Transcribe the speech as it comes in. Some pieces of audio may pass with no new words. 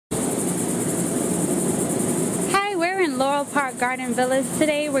Laurel Park Garden Villas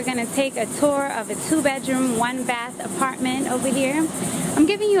today. We're going to take a tour of a 2-bedroom, 1-bath apartment over here. I'm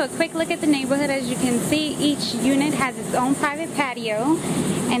giving you a quick look at the neighborhood. As you can see, each unit has its own private patio,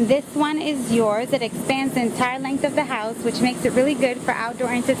 and this one is yours. It expands the entire length of the house, which makes it really good for outdoor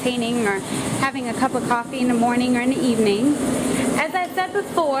entertaining or having a cup of coffee in the morning or in the evening. As I said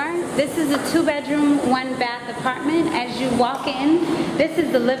before, this is a 2-bedroom, 1-bath apartment. As you walk in, this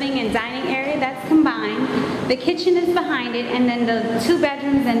is the living and dining area that's combined. The kitchen is behind it, and then the 2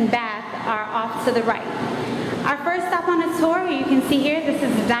 bedrooms and bath are off to the right. Our first stop on the tour, you can see here, this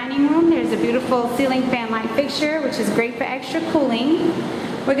is the dining room. There's a beautiful ceiling fan light fixture, which is great for extra cooling.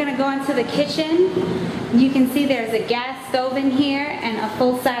 We're going to go into the kitchen. You can see there's a gas stove in here and a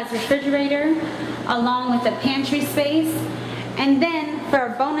full-size refrigerator, along with a pantry space. And then, for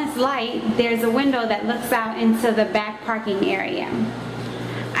a bonus light, there's a window that looks out into the back parking area.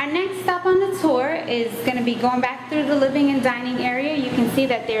 Our next stop on the tour is going to be going back through the living and dining area. You can see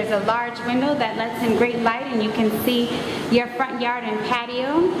that there's a large window that lets in great light, and you can see your front yard and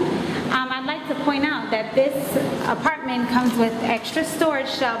patio. I'd like to point out that this apartment comes with extra storage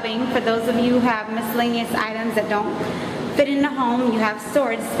shelving. For those of you who have miscellaneous items that don't fit in the home, you have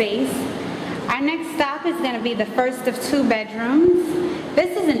storage space. Our next stop is going to be the first of 2 bedrooms.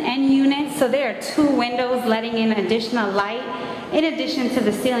 This is an end unit, so there are 2 windows letting in additional light, in addition to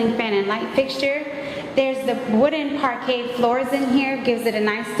the ceiling fan and light fixture. There's the wooden parquet floors in here, gives it a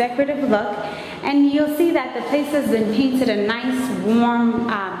nice decorative look. And you'll see that the place has been painted a nice warm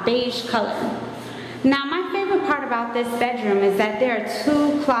beige color. Now, my favorite part about this bedroom is that there are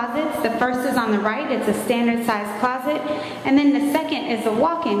 2 closets. The first is on the right, it's a standard size closet. And then the second is a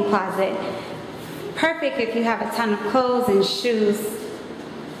walk-in closet. Perfect if you have a ton of clothes and shoes.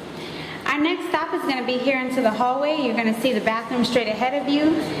 Our next stop is going to be here into the hallway. You're going to see the bathroom straight ahead of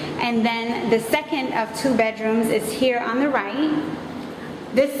you. And then the second of 2 bedrooms is here on the right.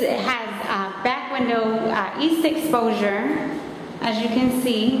 This has a back window east exposure. As you can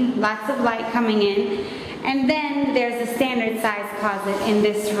see, lots of light coming in. And then there's a standard size closet in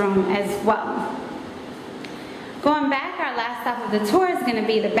this room as well. Going back, our last stop of the tour is going to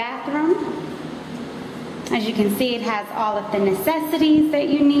be the bathroom. As you can see, it has all of the necessities that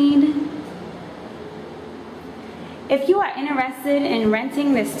you need. If you are interested in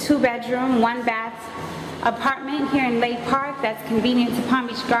renting this 2-bedroom, 1-bath apartment here in Lake Park that's convenient to Palm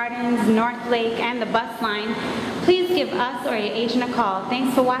Beach Gardens, North Lake, and the bus line, please give us or your agent a call.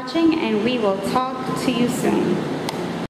 Thanks for watching, and we will talk to you soon.